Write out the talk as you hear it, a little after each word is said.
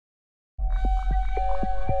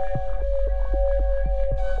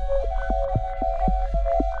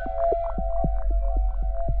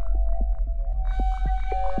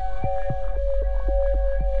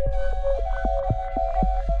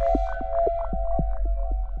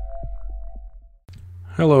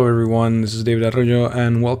Hello everyone, this is David Arroyo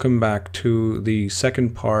and welcome back to the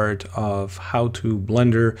second part of How to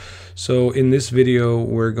Blender. So in this video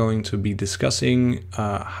we're going to be discussing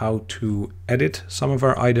how to edit some of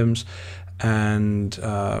our items, and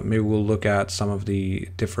maybe we'll look at some of the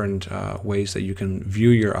different ways that you can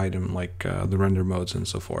view your item, like the render modes and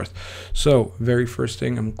so forth. So very first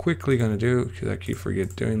thing I'm quickly going to do, because I keep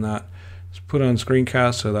forgetting doing that, is put on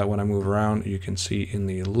screencast so that when I move around you can see in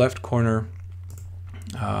the left corner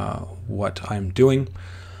what I'm doing.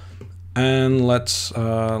 And let's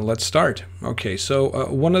start. Okay,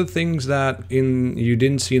 so one of the things that you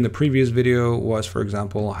didn't see in the previous video was, for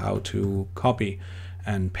example, how to copy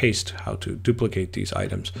and paste, how to duplicate these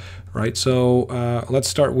items, right? So let's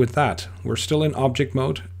start with that. We're still in object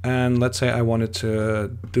mode, and let's say I wanted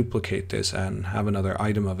to duplicate this and have another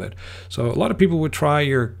item of it. So a lot of people would try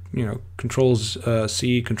your, Control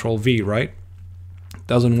C, Control V, right?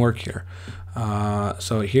 Doesn't work here.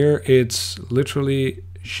 So here it's literally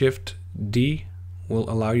Shift D will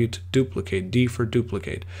allow you to duplicate, D for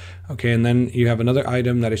duplicate. Okay, and then you have another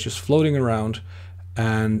item that is just floating around,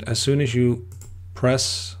 and as soon as you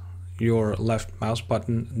press your left mouse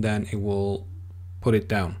button, then it will put it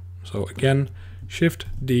down. So again, Shift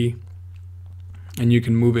D, and you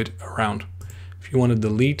can move it around. If you want to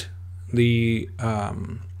delete the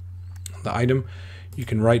item, you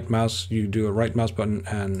can you do a right mouse button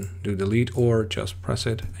and do delete, or just press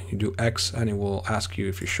it and you do X and it will ask you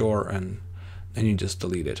if you're sure, and then you just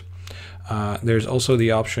delete it. There's also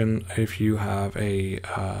the option, if you have a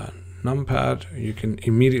numpad, you can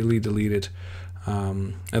immediately delete it,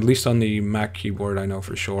 at least on the Mac keyboard I know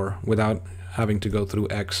for sure, without having to go through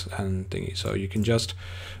X and thingy. So you can just,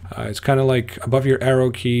 it's kind of like above your arrow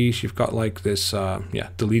keys, you've got like this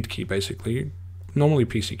delete key basically. Normally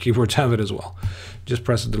PC keyboards have it as well. Just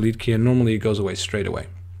press the delete key and normally it goes away straight away.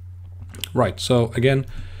 Right, so again,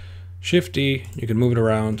 Shift D, you can move it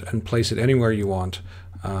around and place it anywhere you want.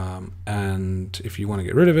 And if you want to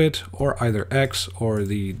get rid of it, or either X or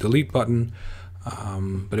the delete button,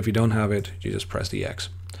 but if you don't have it, you just press the X.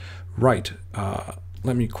 Right,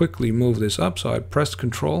 let me quickly move this up. So I pressed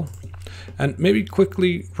Control, and maybe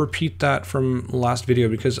quickly repeat that from last video,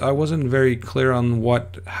 because I wasn't very clear on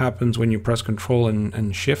what happens when you press Control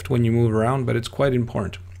and Shift when you move around, but it's quite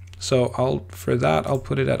important. So for that I'll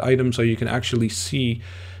put it at item so you can actually see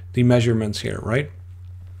the measurements here, right?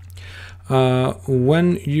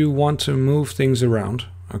 When you want to move things around,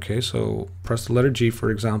 okay, so press the letter G for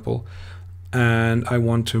example, and I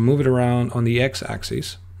want to move it around on the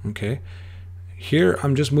X-axis, okay? Here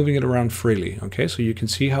I'm just moving it around freely, okay? So you can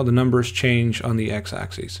see how the numbers change on the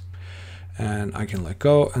X-axis. And I can let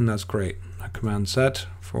go, and that's great. Command Z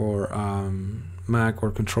for Mac, or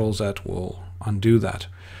Control Z will undo that.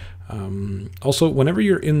 Also, whenever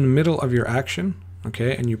you're in the middle of your action,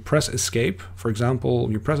 okay, and you press escape, for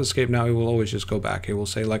example, you press escape now, it will always just go back. It will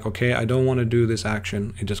say like, okay, I don't want to do this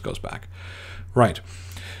action, it just goes back. Right,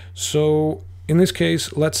 so in this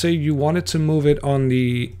case, let's say you wanted to move it on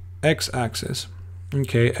the X-axis,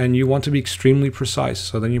 okay, and you want to be extremely precise,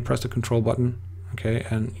 so then you press the Control button, okay,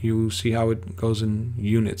 and you see how it goes in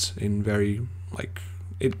units, in very, like,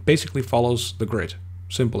 it basically follows the grid,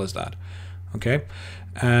 simple as that, okay?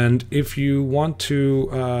 And if you want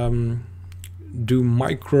to do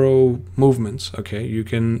micro movements, okay, you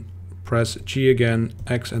can press G again,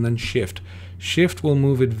 X, and then Shift. Shift will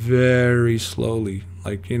move it very slowly,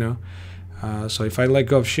 like, so if I let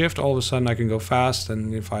go of Shift, all of a sudden I can go fast,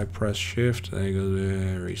 and if I press Shift, then it goes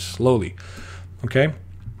very slowly. Okay,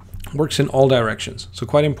 works in all directions. So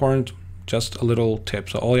quite important, just a little tip.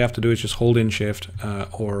 So all you have to do is just hold in Shift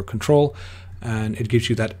or Control, and it gives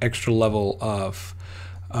you that extra level of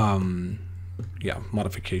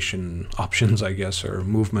modification options, I guess, or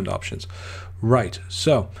movement options. Right,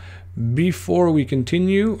 so before we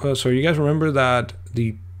continue, so you guys remember that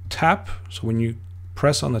the tap, so when you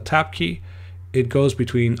press on the tab key, it goes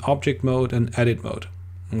between object mode and edit mode.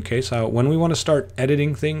 Okay, so when we want to start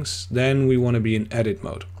editing things, then we want to be in edit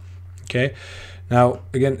mode. Okay, now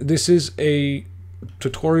again, this is a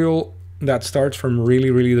tutorial that starts from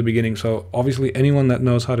really the beginning, so obviously anyone that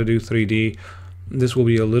knows how to do 3D, this will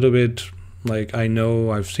be a little bit like, I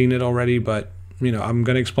know I've seen it already, but I'm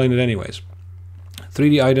going to explain it anyways.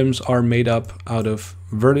 3D items are made up out of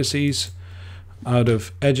vertices, out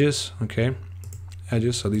of edges, okay,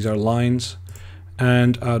 edges, so these are lines,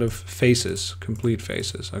 and out of faces, complete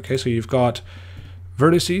faces. Okay, so you've got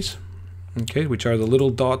vertices, okay, which are the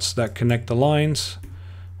little dots that connect the lines,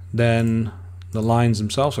 then the lines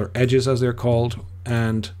themselves, or edges as they're called,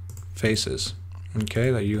 and faces,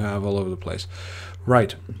 okay, that you have all over the place.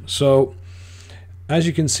 Right, so as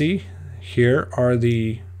you can see here's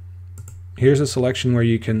a selection where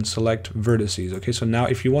you can select vertices. Okay, so now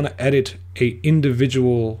if you want to edit a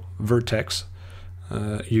individual vertex,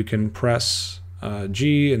 you can press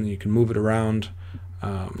G and you can move it around.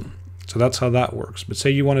 So that's how that works. But say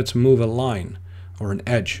you wanted to move a line or an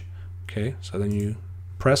edge. Okay, so then you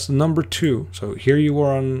press the number 2. So here you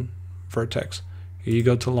were on vertex. Here you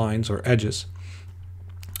go to lines or edges.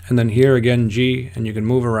 And then here again G, and you can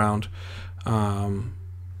move around. And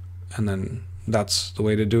then that's the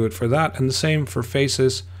way to do it for that. And the same for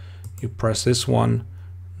faces. You press this one,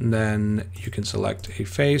 and then you can select a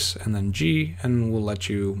face and then G, and we'll let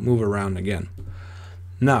you move around again.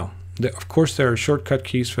 Now, of course, there are shortcut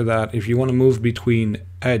keys for that. If you want to move between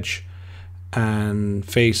edge and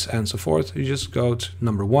face and so forth, you just go to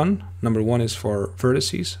number 1. Number 1 is for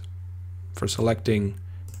vertices, for selecting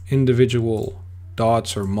individual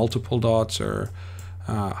dots or multiple dots or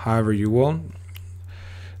however you will.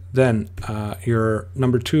 Then your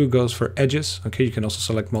number 2 goes for edges. Okay, you can also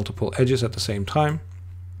select multiple edges at the same time.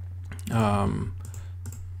 And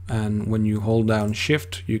when you hold down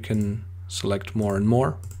Shift, you can select more and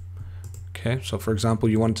more. Okay, so for example,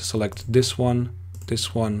 you want to select this one,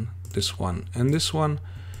 this one, this one, and this one.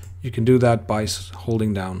 You can do that by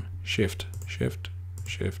holding down Shift, Shift,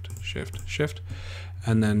 Shift, Shift, Shift.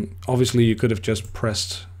 And then obviously you could have just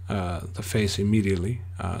pressed the face immediately.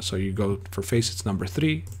 So you go for face, it's number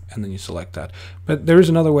 3, and then you select that. But there is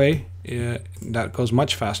another way that goes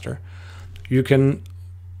much faster. You can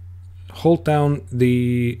hold down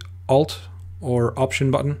the Alt or Option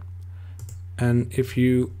button, and if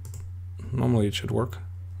you, normally it should work.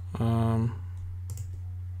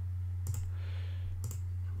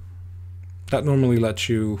 That normally lets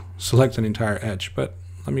you select an entire edge, but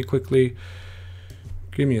let me quickly,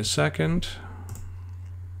 give me a second.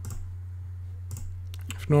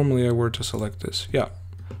 If normally I were to select this, yeah.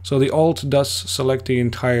 So the Alt does select the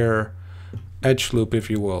entire edge loop, if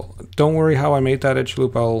you will. Don't worry how I made that edge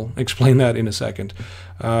loop, I'll explain that in a second.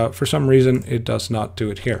 For some reason it does not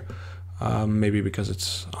do it here. Maybe because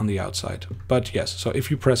it's on the outside. But yes, so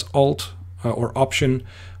if you press Alt or Option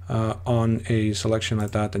on a selection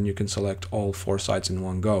like that, then you can select all 4 sides in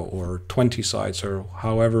one go, or 20 sides, or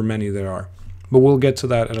however many there are. But we'll get to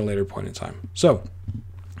that at a later point in time. So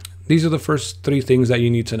these are the first 3 things that you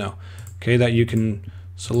need to know. Okay, that you can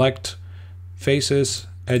select faces,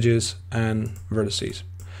 edges, and vertices.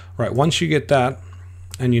 Right, once you get that,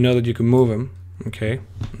 and you know that you can move them, okay,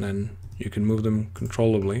 then you can move them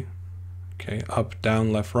controllably. Okay, up,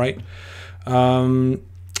 down, left, right.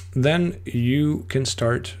 Then you can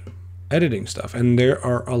start editing stuff, and there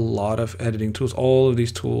are a lot of editing tools. All of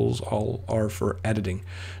these tools all are for editing.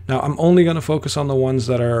 Now I'm only going to focus on the ones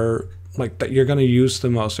that are like that you're going to use the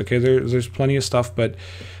most. Okay, there's plenty of stuff, but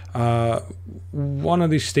one of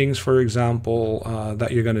these things, for example,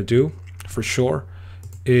 that you're going to do for sure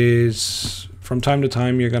is from time to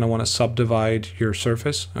time you're going to want to subdivide your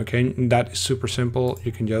surface. Okay, and that is super simple.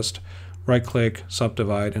 You can just right click,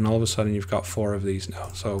 subdivide, and all of a sudden you've got 4 of these now.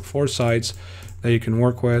 So 4 sides that you can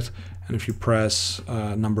work with, and if you press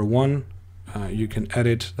number 1, you can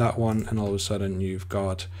edit that one, and all of a sudden you've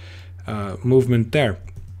got movement there.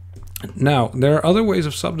 Now there are other ways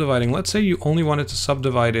of subdividing. Let's say you only wanted to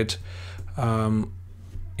subdivide it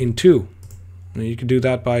in 2. Now you can do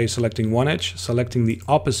that by selecting one edge, selecting the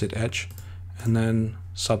opposite edge, and then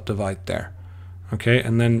subdivide there. Okay,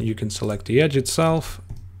 and then you can select the edge itself,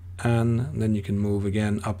 and then you can move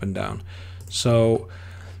again up and down. So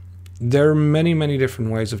there are many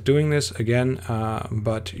different ways of doing this again,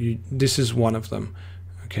 but this is one of them.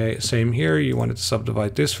 Okay, same here. You wanted to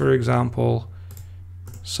subdivide this, for example,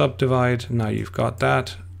 subdivide. Now you've got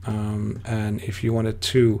that, and if you wanted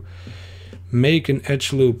to make an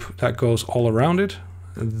edge loop that goes all around it,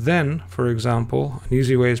 then, for example, an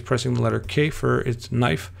easy way is pressing the letter K for its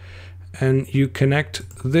knife, and you connect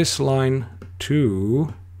this line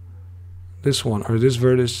to this one, or this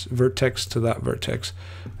vertex to that vertex,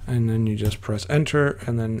 and then you just press enter,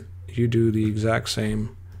 and then you do the exact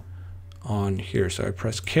same on here. So I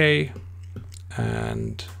press K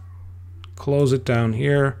and close it down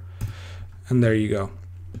here, and there you go.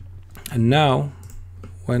 And now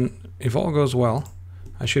if all goes well,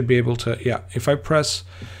 I should be able to, yeah, if I press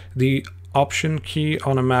the Option key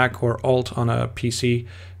on a Mac or Alt on a PC,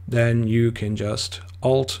 then you can just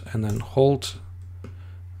Alt and then hold,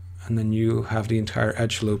 and then you have the entire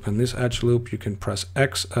edge loop. And this edge loop, you can press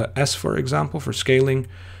S, for example, for scaling,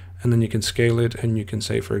 and then you can scale it, and you can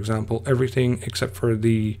say, for example, everything except for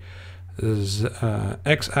the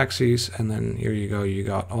x-axis, and then here you go, you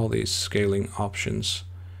got all these scaling options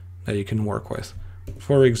that you can work with,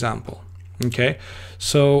 for example. Okay,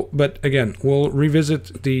 so, but again, we'll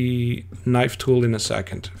revisit the knife tool in a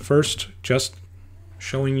second. First, just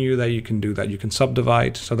showing you that you can do that. You can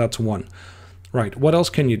subdivide, so that's one. Right, what else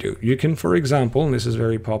can you do? You can, for example, and this is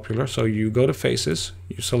very popular, so you go to faces,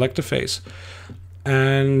 you select a face,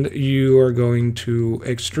 and you are going to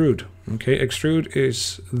extrude. Okay, extrude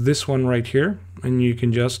is this one right here, and you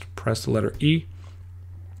can just press the letter E,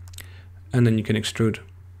 and then you can extrude.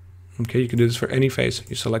 Okay, you can do this for any face.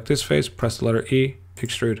 You select this face, press the letter E,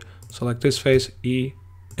 extrude. Select this face, E,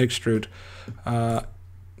 extrude.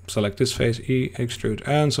 Select this face, E, extrude,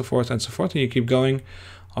 and so forth and so forth, and you keep going.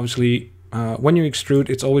 Obviously, when you extrude,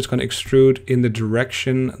 it's always going to extrude in the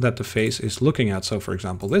direction that the face is looking at. So for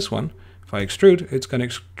example, this one, if I extrude, it's going to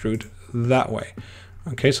extrude that way.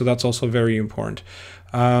 Okay, so that's also very important.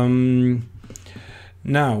 Now,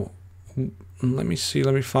 let me see,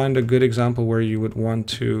 let me find a good example where you would want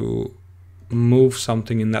to move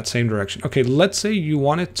something in that same direction. Okay, let's say you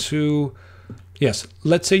wanted to, yes,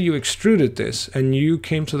 let's say you extruded this and you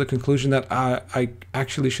came to the conclusion that I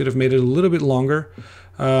actually should have made it a little bit longer.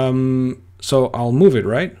 So I'll move it,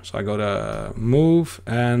 right? So I go to move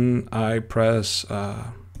and I press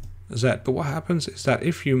Z. But what happens is that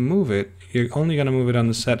if you move it, you're only going to move it on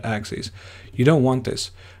the Z axis. You don't want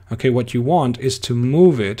this. Okay, what you want is to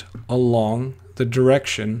move it along the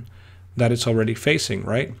direction that it's already facing,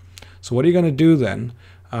 right? So what are you going to do then?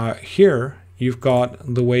 Here, you've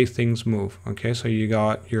got the way things move. Okay, so you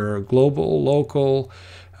got your global, local.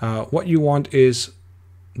 What you want is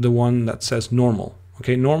the one that says normal.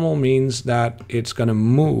 Okay, normal means that it's going to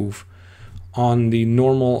move on the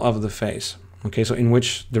normal of the face. Okay, so in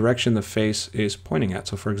which direction the face is pointing at.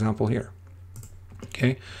 So for example, here.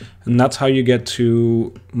 Okay, and that's how you get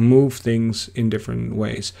to move things in different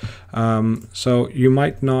ways. So you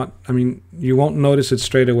might not, I mean, you won't notice it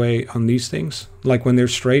straight away on these things. Like when they're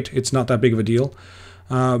straight, it's not that big of a deal.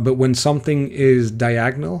 But when something is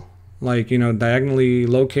diagonal, like, you know, diagonally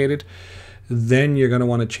located, then you're going to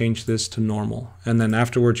want to change this to normal. And then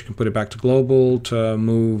afterwards you can put it back to global to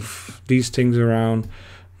move these things around.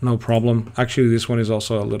 No problem. Actually, this one is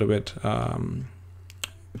also a little bit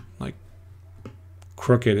like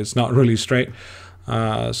crooked. It's not really straight.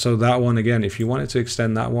 So that one, again, if you wanted to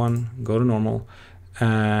extend that one, go to normal.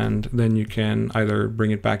 And then you can either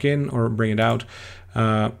bring it back in or bring it out.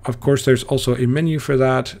 Of course, there's also a menu for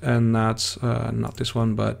that. And that's not this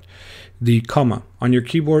one, but the comma. On your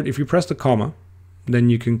keyboard, if you press the comma,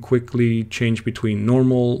 then you can quickly change between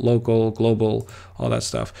normal, local, global, all that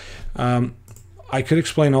stuff. I could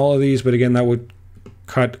explain all of these, but again, that would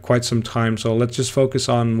cut quite some time. So let's just focus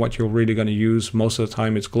on what you're really going to use. Most of the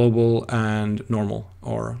time it's global and normal,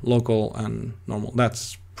 or local and normal.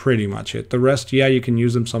 That's pretty much it. The rest, yeah, you can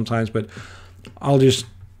use them sometimes, but I'll just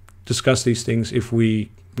discuss these things if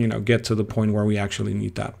we, you know, get to the point where we actually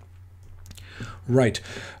need that. Right.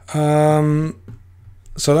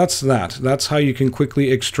 So that's that. That's how you can quickly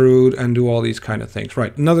extrude and do all these kind of things.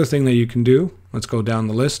 Right. Another thing that you can do, let's go down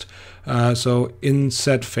the list. So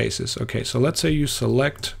inset faces. Okay, so let's say you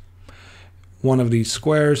select one of these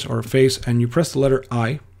squares or face and you press the letter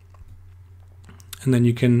I, and then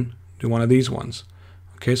you can do one of these ones.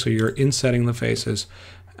 Okay, so you're insetting the faces,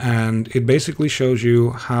 and it basically shows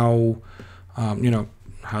you how, you know,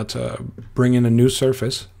 how to bring in a new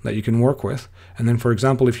surface that you can work with. And then, for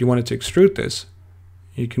example, if you wanted to extrude this,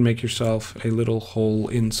 you can make yourself a little hole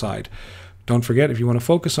inside. Don't forget, if you want to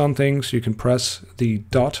focus on things, you can press the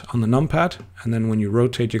dot on the numpad, and then when you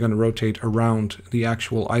rotate, you're going to rotate around the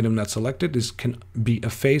actual item that's selected. This can be a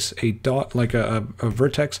face, a dot, like a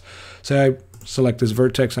vertex. Say I select this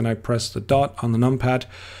vertex and I press the dot on the numpad,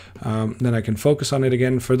 then I can focus on it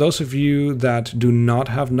again. For those of you that do not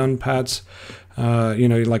have numpads, you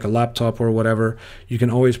know, like a laptop or whatever, you can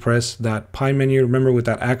always press that pi menu. Remember, with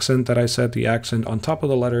that accent that I said, the accent on top of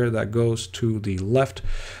the letter that goes to the left.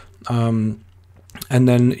 And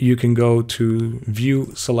then you can go to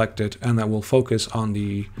view selected, and that will focus on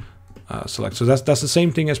the select. So that's the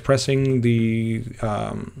same thing as pressing the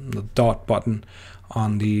dot button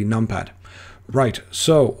on the numpad. Right,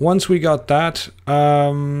 so once we got that,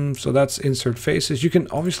 so that's insert faces. You can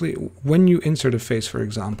obviously, when you insert a face, for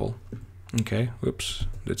example, okay, whoops,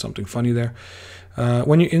 did something funny there.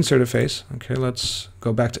 When you insert a face, okay, let's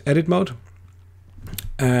go back to edit mode,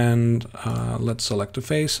 and let's select a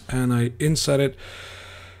face, and I inset it.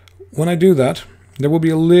 When I do that, there will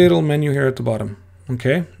be a little menu here at the bottom,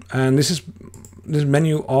 okay, and this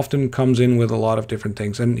menu often comes in with a lot of different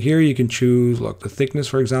things, and here you can choose, look, the thickness,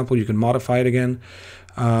 for example. You can modify it again.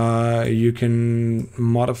 You can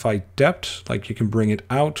modify depth, like you can bring it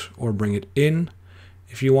out or bring it in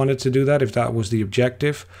if you wanted to do that, if that was the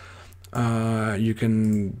objective. You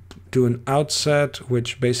can do an outset,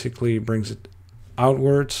 which basically brings it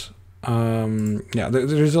outwards. Yeah,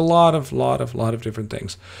 there's a lot of different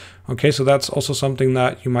things. Okay, so that's also something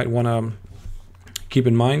that you might want to keep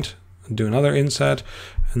in mind. Do another inset,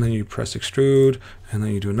 and then you press extrude, and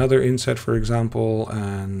then you do another inset, for example,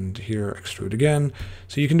 and here extrude again.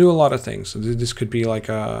 So you can do a lot of things. So this could be like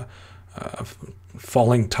a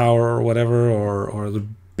falling tower or whatever, or the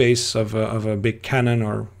base of a big cannon,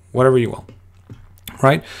 or whatever you will.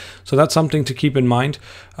 Right? So that's something to keep in mind.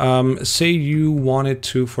 Say you wanted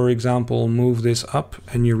to, for example, move this up,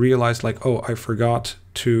 and you realize like, oh, I forgot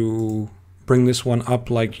to bring this one up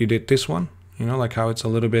like you did this one, you know, like how it's a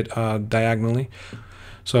little bit diagonally.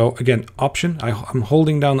 So again, option, I'm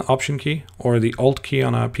holding down the option key or the alt key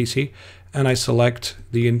on a PC, and I select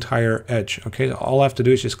the entire edge. Okay, so all I have to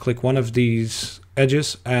do is just click one of these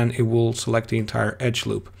edges and it will select the entire edge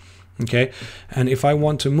loop. Okay, and if I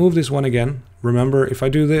want to move this one again, remember, if I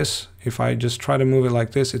do this, if I just try to move it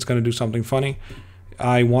like this, it's going to do something funny.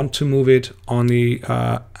 I want to move it on the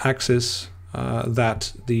axis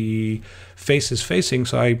that the face is facing,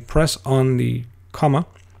 so I press on the comma,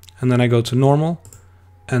 and then I go to normal,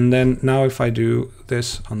 and then now if I do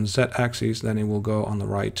this on the z-axis, then it will go on the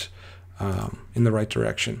right, in the right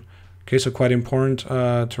direction. Okay, so quite important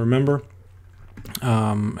to remember,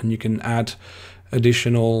 and you can add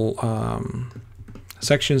additional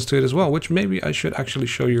sections to it as well, which maybe I should actually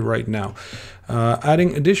show you right now.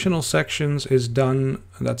 Adding additional sections is done,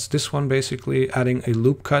 that's this one basically, adding a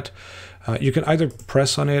loop cut. You can either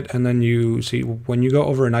press on it, and then you see when you go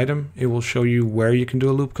over an item, it will show you where you can do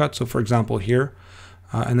a loop cut. So for example here,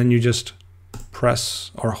 and then you just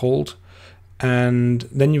press or hold, and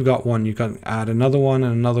then you've got one. You can add another one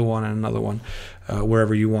and another one and another one,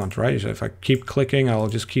 wherever you want, right? So if I keep clicking, I'll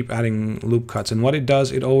just keep adding loop cuts. And what it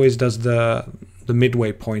does, it always does the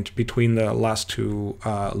midway point between the last two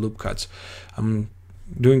loop cuts. I'm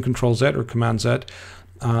doing Control Z or Command Z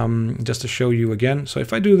just to show you again. So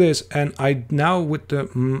if I do this, and I now with the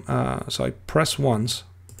so I press once,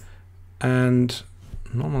 and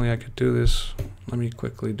normally I could do this. Let me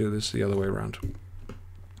quickly do this the other way around,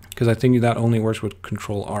 because I think that only works with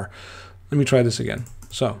Control R. Let me try this again.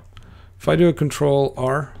 So if I do a Control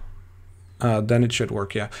R, then it should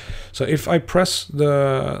work. Yeah. So if I press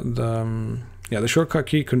the shortcut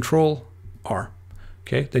key Control R,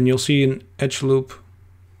 okay, then you'll see an edge loop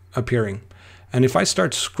appearing. And if I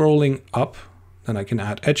start scrolling up, then I can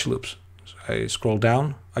add edge loops. So I scroll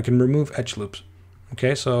down, I can remove edge loops.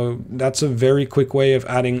 Okay, so that's a very quick way of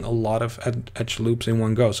adding a lot of edge loops in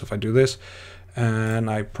one go. So if I do this and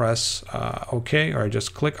I press OK, or I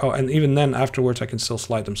just click, oh, and even then afterwards I can still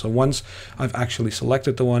slide them. So once I've actually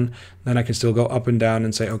selected the one, then I can still go up and down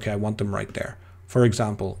and say, okay, I want them right there. For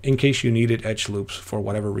example, in case you needed edge loops for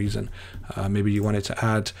whatever reason, maybe you wanted to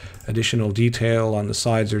add additional detail on the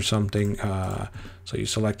sides or something, so you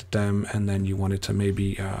selected them and then you wanted to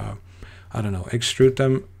maybe, I don't know, extrude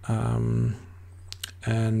them.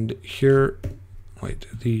 And here, wait,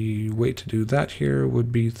 the way to do that here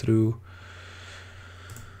would be through,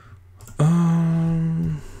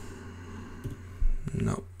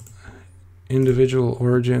 no, individual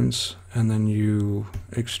origins, and then you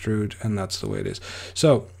extrude, and that's the way it is.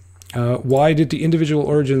 So why did the individual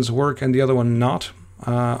origins work and the other one not?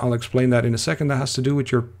 I'll explain that in a second. That has to do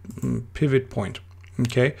with your pivot point.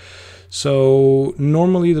 Okay, so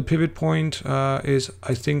normally the pivot point is,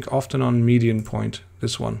 I think, often on median point,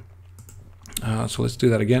 this one. So let's do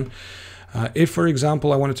that again. If, for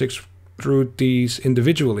example, I wanted to extrude these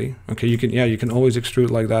individually, okay, you can always extrude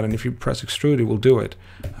like that, and if you press extrude, it will do it.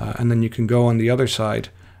 And then you can go on the other side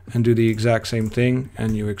and do the exact same thing,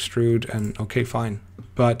 and you extrude, and okay, fine.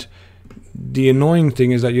 But the annoying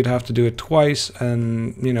thing is that you'd have to do it twice,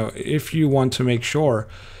 and you know, if you want to make sure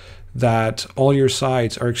that all your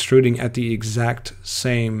sides are extruding at the exact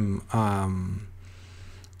same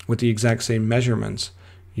with the exact same measurements,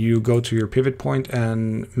 you go to your pivot point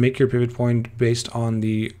and make your pivot point based on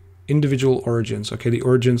the individual origins, okay, the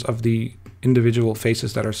origins of the individual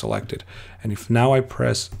faces that are selected. And if now I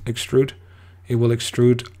press extrude, it will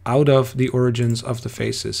extrude out of the origins of the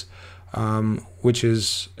faces, which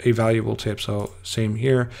is a valuable tip. So same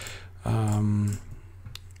here.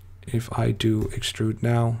 If I do extrude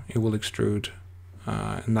now, it will extrude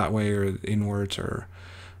in that way, or inwards, or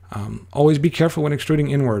always be careful when extruding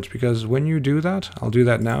inwards, because when you do that, I'll do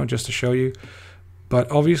that now just to show you, but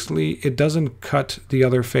obviously it doesn't cut the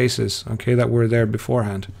other faces, okay, that were there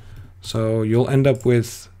beforehand. So you'll end up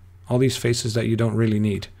with all these faces that you don't really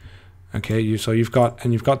need. Okay, so you've got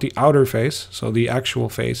the outer face, so the actual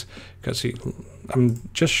face, because see, I'm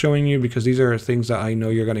just showing you because these are things that I know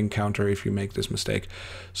you're going to encounter if you make this mistake.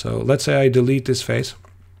 So let's say I delete this face.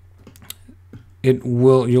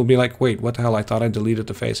 You'll be like, wait, what the hell? I thought I deleted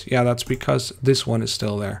the face. Yeah, that's because this one is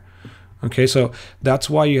still there. Okay, so that's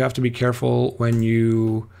why you have to be careful when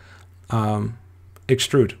you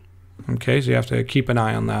extrude. Okay, so you have to keep an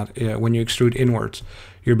eye on that. When you extrude inwards,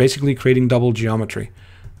 you're basically creating double geometry,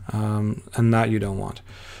 and that you don't want.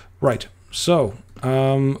 Right, so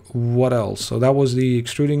what else? So that was the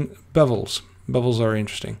extruding bevels. Bevels are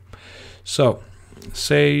interesting. So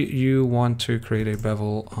say you want to create a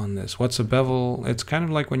bevel on this. What's a bevel? It's kind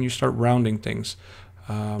of like when you start rounding things.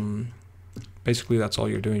 Basically, that's all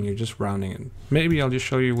you're doing. You're just rounding it. Maybe I'll just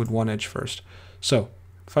show you with one edge first. So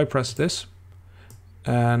if I press this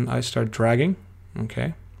and I start dragging,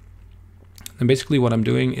 okay, then basically what I'm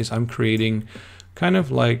doing is I'm creating kind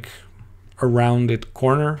of like a rounded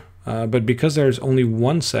corner, but because there's only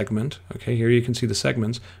one segment, okay, here you can see the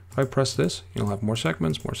segments. If I press this, you'll have more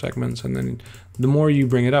segments, and then the more you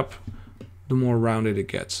bring it up, the more rounded it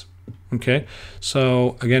gets. Okay,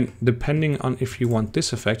 so again, depending on if you want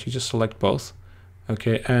this effect, you just select both.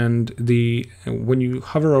 Okay, and when you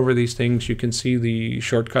hover over these things, you can see the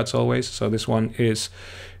shortcuts always. So this one is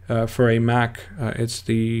for a Mac, it's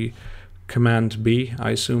the Command B.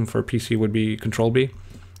 I assume for PC would be Control B.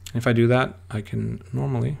 If I do that, I can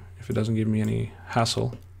normally, if it doesn't give me any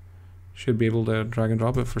hassle, should be able to drag and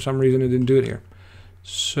drop it. For some reason, it didn't do it here.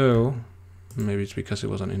 So maybe it's because it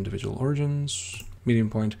was on individual origins, medium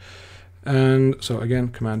point. And so again,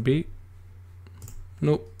 Command B.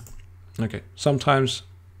 Nope. Okay, sometimes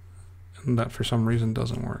that for some reason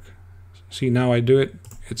doesn't work. See, now I do it,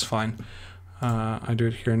 it's fine. I do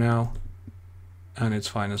it here now, and it's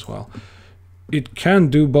fine as well. It can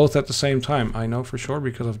do both at the same time. I know for sure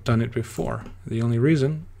because I've done it before. The only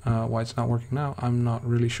reason why it's not working now, I'm not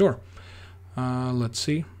really sure. Let's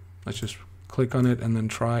see. Let's just click on it and then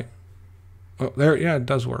try. Oh, there, yeah, it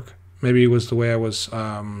does work. Maybe it was the way I was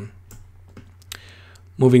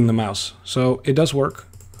moving the mouse. So it does work.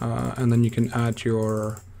 And then you can add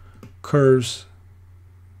your curves,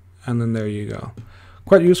 and then there you go.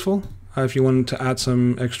 Quite useful if you wanted to add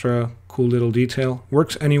some extra cool little detail.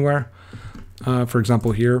 Works anywhere. For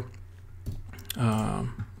example, here,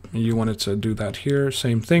 you wanted to do that here,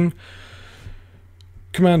 same thing.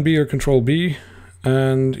 Command B or Control B,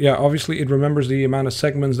 and yeah, obviously it remembers the amount of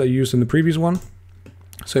segments that you used in the previous one,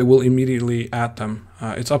 so it will immediately add them.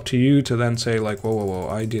 It's up to you to then say like, whoa,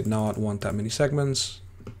 I did not want that many segments.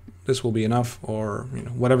 This will be enough, or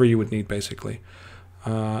whatever you would need basically.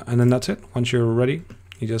 And then that's it. Once you're ready,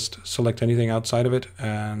 you just select anything outside of it,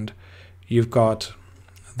 and you've got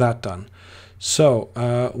that done. So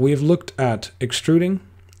we've looked at extruding,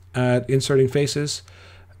 at inserting faces,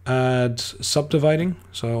 at subdividing.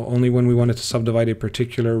 So only when we wanted to subdivide a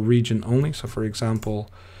particular region only. So for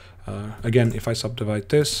example, again, if I subdivide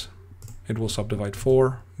this, it will subdivide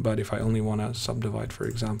 4, but if I only want to subdivide, for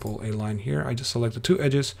example, a line here, I just select the 2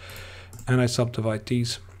 edges and I subdivide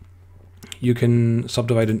these. You can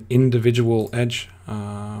subdivide an individual edge,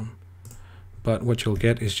 but what you'll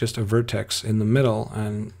get is just a vertex in the middle,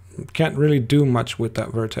 and can't really do much with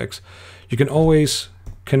that vertex. You can always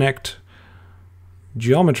connect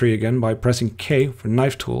geometry again by pressing K for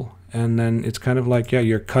knife tool, and then it's kind of like, yeah,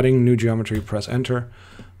 you're cutting new geometry, press enter,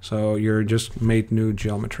 so you're just made new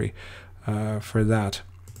geometry. For that.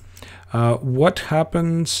 What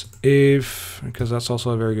happens if, because that's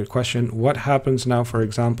also a very good question, what happens now, for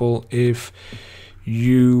example, if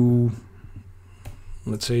you,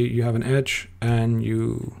 let's say you have an edge and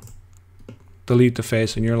you delete the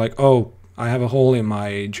face and you're like, oh, I have a hole in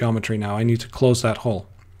my geometry now, I need to close that hole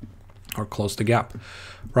or close the gap.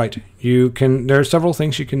 Right, there are several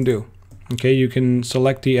things you can do. Okay, you can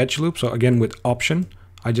select the edge loop. So again, with Option,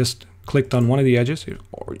 I just clicked on one of the edges,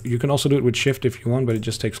 or you can also do it with Shift if you want, but it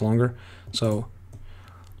just takes longer. So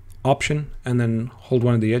Option and then hold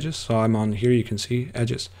one of the edges. So I'm on here, you can see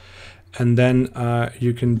edges, and then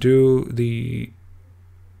you can do the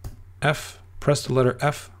F, press the letter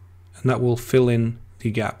F, and that will fill in the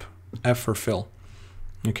gap. F for fill.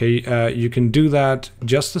 Okay, you can do that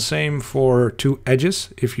just the same for 2 edges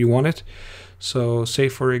if you want it. So say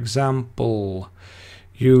for example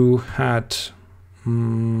you had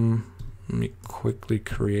let me quickly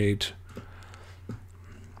create,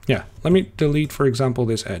 let me delete, for example,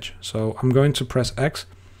 this edge. So I'm going to press X.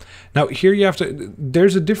 Now here you have to,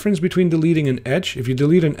 there's a difference between deleting an edge. If you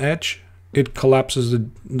delete an edge, it collapses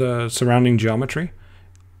the surrounding geometry.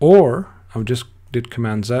 Or I just did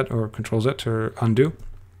Command Z or Control Z to undo.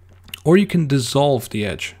 Or you can dissolve the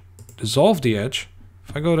edge. dissolve the edge,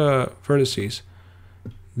 if I go to vertices,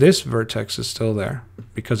 this vertex is still there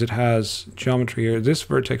because it has geometry here. This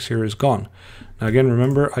vertex here is gone. Now again,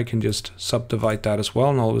 remember, I can just subdivide that as well,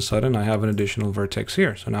 and all of a sudden I have an additional vertex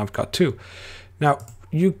here. So now I've got 2. Now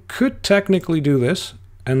you could technically do this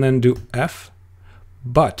and then do F,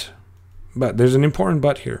 but there's an important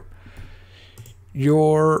but here.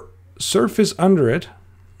 Your surface under it,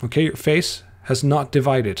 okay, your face has not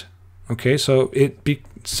divided. Okay, so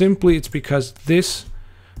it's because this,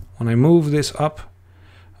 when I move this up,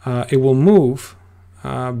 it will move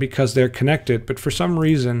because they're connected, but for some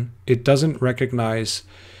reason it doesn't recognize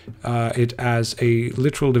it as a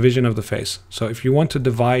literal division of the face. So if you want to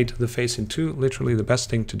divide the face in 2, literally the best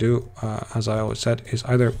thing to do, as I always said, is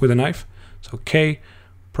either with a knife. So K,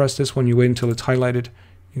 press this one, you wait until it's highlighted,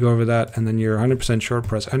 you go over that, and then you're 100% sure,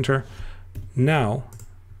 press enter. Now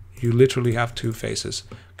you literally have 2 faces.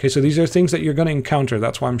 Okay, so these are things that you're going to encounter.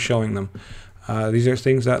 That's why I'm showing them. These are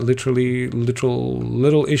things that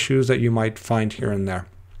little issues that you might find here and there.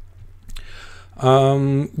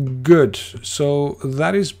 Good. So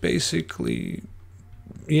that is basically,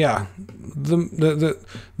 yeah, the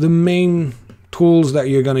main tools that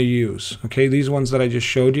you're going to use. Okay, these ones that I just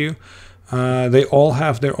showed you, they all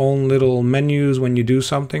have their own little menus when you do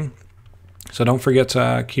something. So don't forget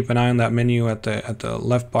to keep an eye on that menu at the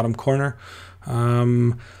left bottom corner.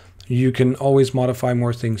 You can always modify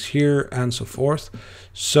more things here and so forth.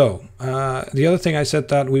 So the other thing I said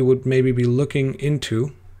that we would maybe be looking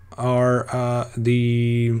into are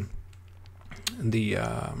the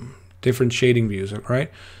different shading views, right?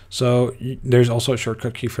 So there's also a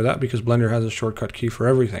shortcut key for that because Blender has a shortcut key for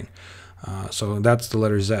everything. So that's the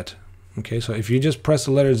letter Z. Okay, so if you just press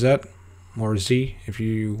the letter Z, or Z if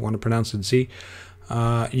you want to pronounce it Z,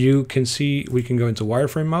 you can see we can go into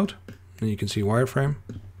wireframe mode, and you can see wireframe.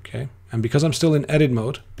 Okay, and because I'm still in edit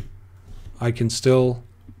mode, I can still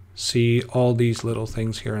see all these little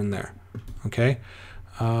things here and there. Okay,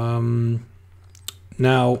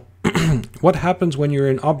 now what happens when you're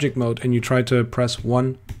in object mode and you try to press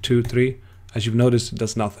 1, 2, 3? As you've noticed, it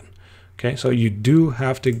does nothing. Okay, so you do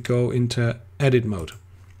have to go into edit mode.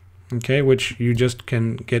 Okay, which you just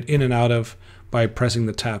can get in and out of by pressing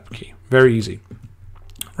the tab key. Very easy.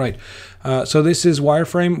 Right, so this is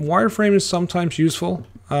wireframe. Wireframe is sometimes useful,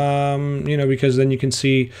 you know, because then you can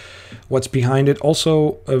see what's behind it.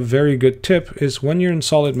 Also, a very good tip is when you're in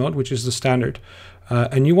solid mode, which is the standard,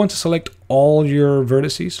 and you want to select all your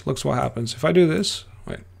vertices, look what happens. If I do this,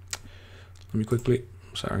 wait, let me quickly,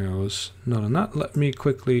 sorry, I was not on that. Let me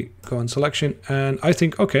quickly go on selection, and I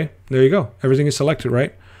think, okay, there you go. Everything is selected,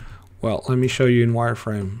 right? Well, let me show you in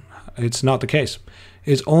wireframe. It's not the case.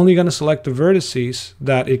 It's only going to select the vertices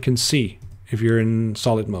that it can see if you're in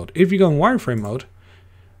solid mode. If you go in wireframe mode,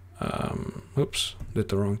 oops, did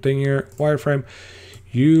the wrong thing here. Wireframe,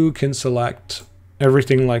 you can select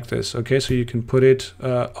everything like this. Okay, so you can put it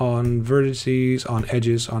on vertices, on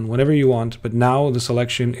edges, on whatever you want. But now the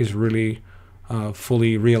selection is really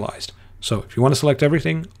fully realized. So if you want to select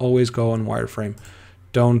everything, always go on wireframe.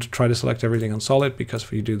 Don't try to select everything on solid, because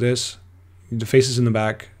if you do this, the faces in the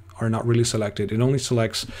back are not really selected. It only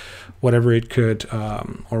selects whatever it could,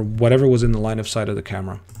 or whatever was in the line of sight of the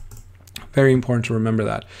camera. Very important to remember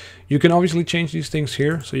that. You can obviously change these things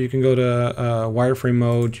here. So you can go to wireframe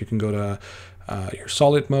mode, you can go to your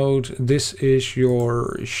solid mode. This is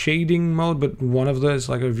your shading mode, but one of those is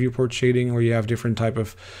like a viewport shading where you have different type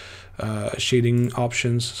of shading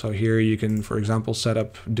options. So here you can, for example, set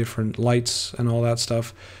up different lights and all that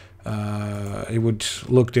stuff. It would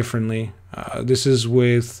look differently. This is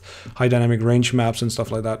with high dynamic range maps and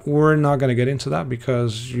stuff like that. We're not going to get into that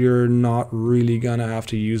because you're not really going to have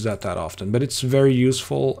to use that often, but it's very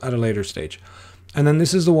useful at a later stage. And then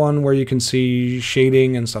this is the one where you can see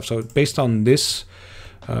shading and stuff. So based on this,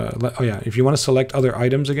 oh yeah, if you want to select other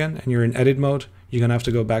items again and you're in edit mode, you're going to have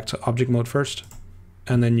to go back to object mode first,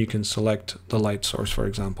 and then you can select the light source, for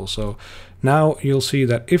example. So now you'll see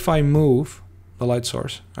that if I move the light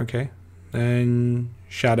source, okay, then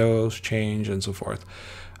shadows change and so forth.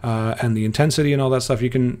 And the intensity and all that stuff, you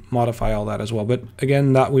can modify all that as well. But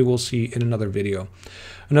again, that we will see in another video.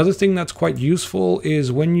 Another thing that's quite useful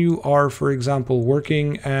is when you are, for example,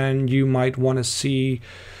 working and you might want to see,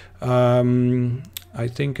 I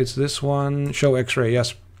think it's this one, show X-ray,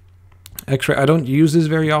 yes. X-ray, I don't use this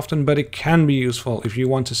very often, but it can be useful if you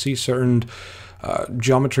want to see certain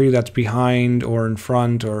geometry that's behind or in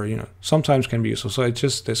front, or, you know, sometimes can be useful. So it's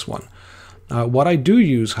just this one. What I do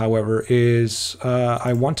use, however, is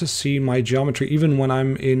I want to see my geometry even when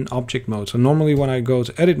I'm in object mode. So normally when I go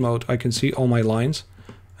to edit mode, I can see all my lines,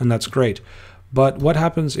 and that's great. But what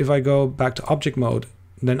happens if I go back to object mode?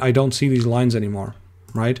 then I don't see these lines anymore,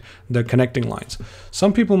 right? The connecting lines.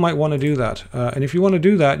 Some people might want to do that. And if you want to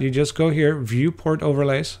do that, you just go here, viewport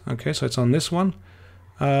overlays. Okay, so it's on this one.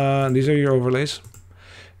 These are your overlays.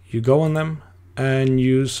 You go on them and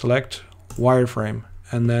you select wireframe.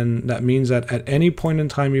 And then that means that at any point in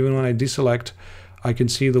time, even when I deselect, I can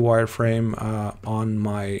see the wireframe on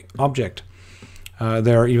my object.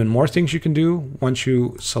 There are even more things you can do once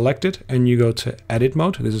you select it and you go to edit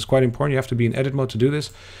mode. This is quite important. You have to be in edit mode to do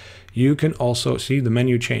this. You can also see the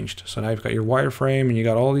menu changed. So now you've got your wireframe and you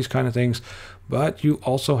got all these kind of things, but you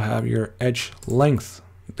also have your edge length.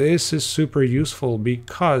 This is super useful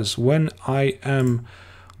because when I am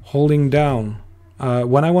holding down,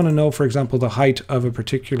 when I want to know, for example, the height of a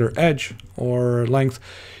particular edge or length,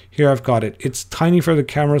 here I've got it. It's tiny for the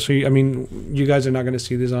camera, so I mean, you guys are not going to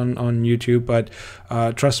see this on YouTube, but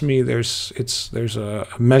trust me, there's a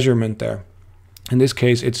measurement there. In this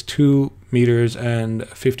case, it's 2 meters and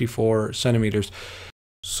 54 centimeters.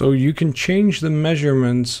 So you can change the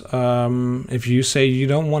measurements. If you say you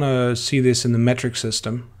don't want to see this in the metric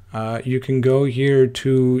system, you can go here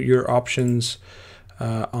to your options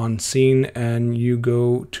on scene and you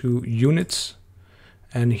go to units.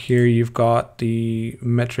 And here you've got the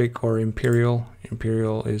metric or imperial.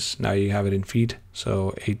 Imperial is, now you have it in feet,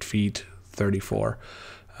 so 8 feet 34.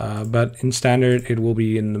 But in standard, it will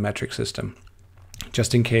be in the metric system.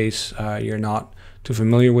 Just in case you're not too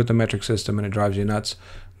familiar with the metric system and it drives you nuts,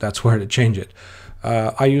 that's where to change it.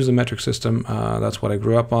 I use the metric system. That's what I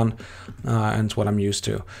grew up on, and it's what I'm used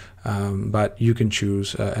to. But you can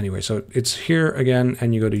choose anyway. So it's here again,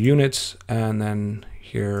 and you go to units, and then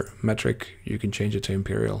here metric, you can change it to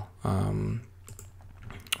imperial.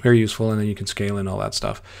 Very useful, and then you can scale and all that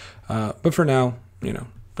stuff. But for now, you know,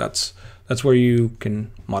 that's where you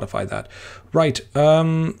can modify that. Right,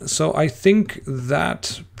 so I think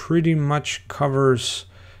that pretty much covers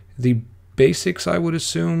the basics, I would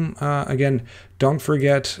assume. Again, don't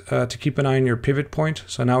forget to keep an eye on your pivot point.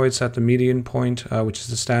 So now it's at the median point, which is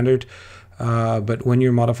the standard. But when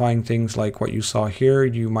you're modifying things like what you saw here,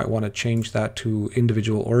 you might want to change that to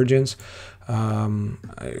individual origins. A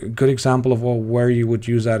good example of where you would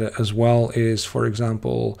use that as well is, for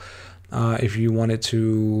example, if you wanted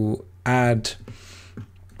to add,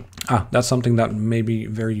 that's something that may be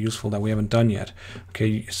very useful that we haven't done yet.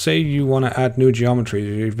 Okay, say you want to add new geometry.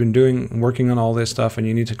 You've been working on all this stuff and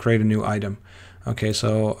you need to create a new item. Okay,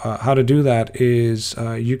 so how to do that is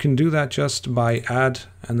you can do that just by add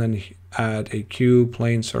and then add a cube,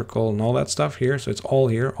 plane, circle, and all that stuff here. So it's all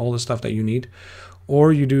here, all the stuff that you need.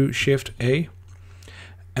 Or you do Shift A,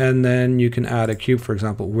 and then you can add a cube, for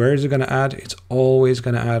example. Where is it going to add? It's always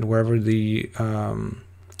going to add wherever the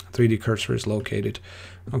 3D cursor is located.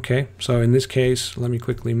 Okay, so in this case, let me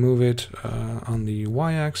quickly move it on the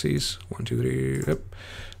y-axis. 1, 2, 3, yep.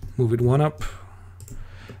 Move it 1 up.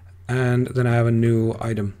 And then I have a new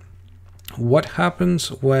item. What happens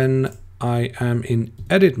when I am in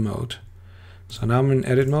edit mode? So now I'm in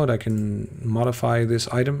edit mode. I can modify this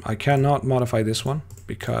item. I cannot modify this one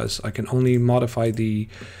because I can only modify the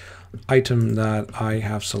item that I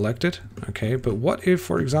have selected. Okay, but what if,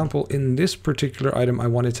 for example, in this particular item I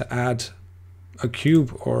wanted to add a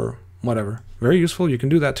cube or whatever? Very useful. You can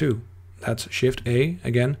do that too. That's Shift A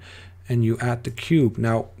again, and you add the cube.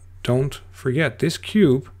 Now don't forget, this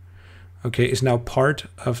cube, okay, is now part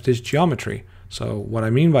of this geometry. So what I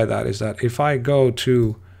mean by that is that if I go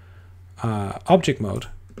to object mode,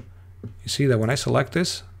 you see that when I select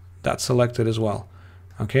this, that's selected as well.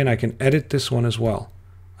 Okay, and I can edit this one as well.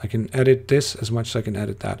 I can edit this as much as I can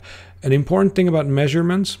edit that. An important thing about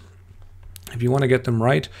measurements, if you want to get them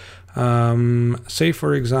right, say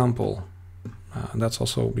for example, that's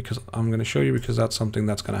also because I'm going to show you, because that's something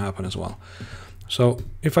that's going to happen as well. So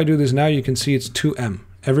if I do this now, you can see it's 2m.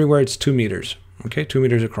 Everywhere it's 2 meters. Okay, 2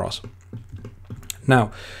 meters across.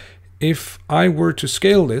 Now, if I were to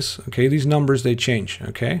scale this, okay, these numbers, they change,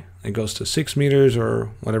 okay? It goes to 6 meters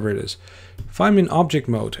or whatever it is. If I'm in object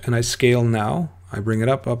mode and I scale now, I bring it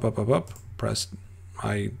up, press,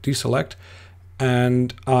 I deselect,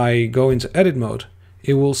 and I go into edit mode,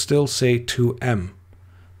 it will still say 2m.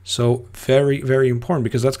 So very, very important,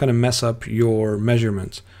 because that's going to mess up your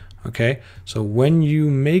measurements. Okay, so when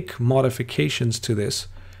you make modifications to this,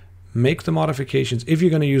 make the modifications, if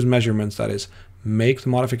you're going to use measurements, that is, make the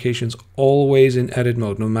modifications always in edit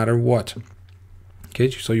mode, no matter what.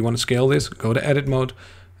 Okay, so you want to scale this, go to edit mode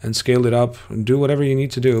and scale it up, and do whatever you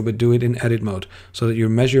need to do, but do it in edit mode so that your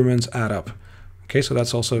measurements add up. Okay, so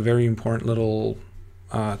that's also a very important little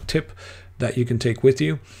tip that you can take with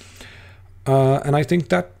you. And I think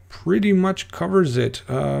that pretty much covers it.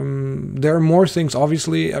 There are more things,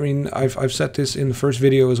 obviously. I mean, I've said this in the first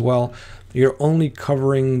video as well. You're only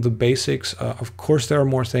covering the basics. Of course, there are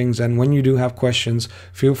more things, and when you do have questions,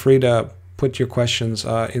 feel free to put your questions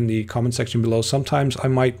in the comment section below. Sometimes I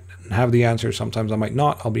might have the answer, sometimes I might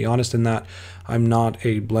not. I'll be honest in that. I'm not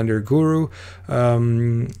a Blender guru,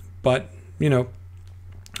 but you know,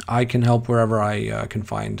 I can help wherever I can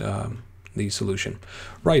find the solution.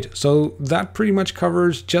 Right, so that pretty much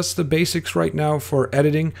covers just the basics right now for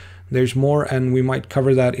editing. There's more, and we might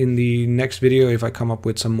cover that in the next video if I come up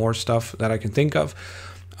with some more stuff that I can think of.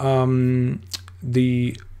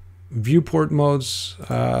 The viewport modes,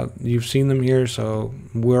 you've seen them here, so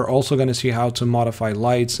we're also going to see how to modify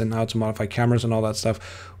lights and how to modify cameras and all that stuff.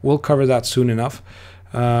 We'll cover that soon enough.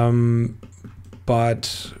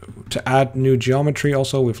 But to add new geometry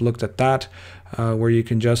also, we've looked at that, where you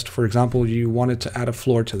can just, for example, you wanted to add a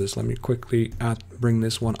floor to this. Let me quickly bring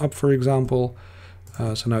this one up, for example.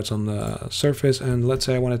 So now it's on the surface, and let's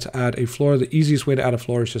say I wanted to add a floor. The easiest way to add a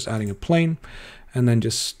floor is just adding a plane and then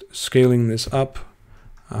just scaling this up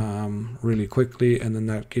really quickly, and then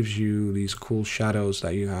that gives you these cool shadows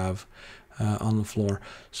that you have on the floor.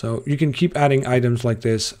 So you can keep adding items like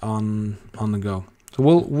this on the go. So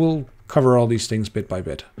we'll cover all these things bit by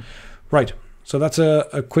bit. Right, so that's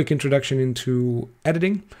a quick introduction into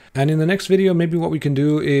editing. And in the next video, maybe what we can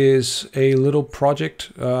do is a little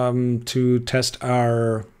project to test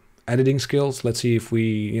our editing skills. Let's see if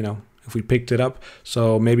we picked it up.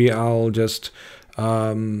 So maybe I'll just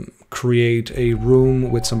create a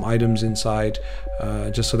room with some items inside,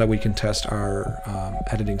 just so that we can test our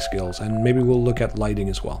editing skills. And maybe we'll look at lighting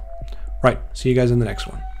as well. Right, see you guys in the next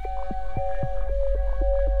one.